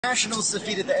Nationals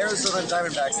defeated the Arizona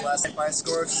Diamondbacks last night by a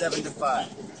score of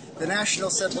 7-5. The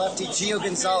Nationals sent lefty Gio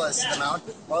Gonzalez to the mound,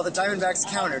 while the Diamondbacks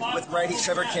countered with righty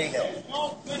Trevor Cahill.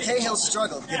 Cahill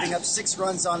struggled, giving up 6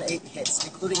 runs on 8 hits,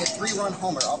 including a 3-run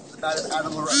homer off the bat of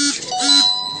Adam LaRoche.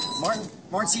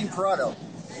 Martin Parado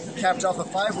capped off a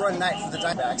 5-run night for the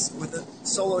Diamondbacks with a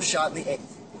solo shot in the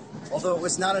 8th, although it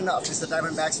was not enough as the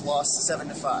Diamondbacks lost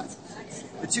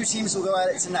 7-5. The two teams will go at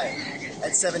it tonight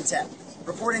at 7:10.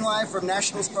 Reporting live from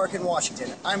Nationals Park in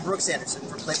Washington, I'm Brooks Anderson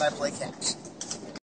for Play-by-Play Cams.